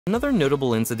Another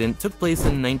notable incident took place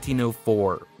in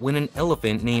 1904, when an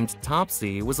elephant named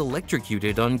Topsy was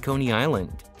electrocuted on Coney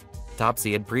Island.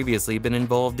 Topsy had previously been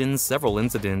involved in several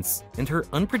incidents, and her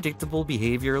unpredictable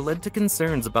behavior led to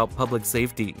concerns about public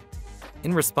safety.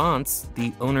 In response,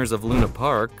 the owners of Luna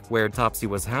Park, where Topsy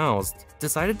was housed,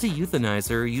 decided to euthanize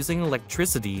her using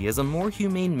electricity as a more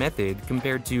humane method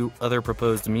compared to other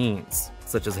proposed means,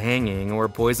 such as hanging or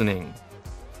poisoning.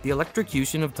 The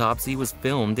electrocution of Topsy was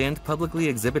filmed and publicly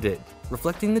exhibited,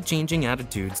 reflecting the changing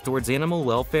attitudes towards animal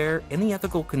welfare and the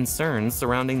ethical concerns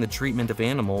surrounding the treatment of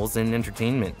animals in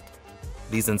entertainment.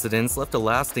 These incidents left a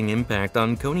lasting impact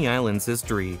on Coney Island's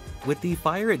history, with the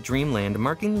fire at Dreamland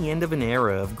marking the end of an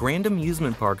era of grand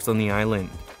amusement parks on the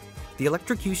island. The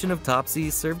electrocution of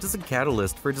Topsy served as a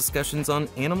catalyst for discussions on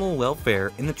animal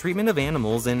welfare and the treatment of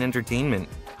animals in entertainment,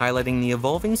 highlighting the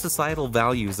evolving societal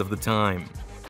values of the time.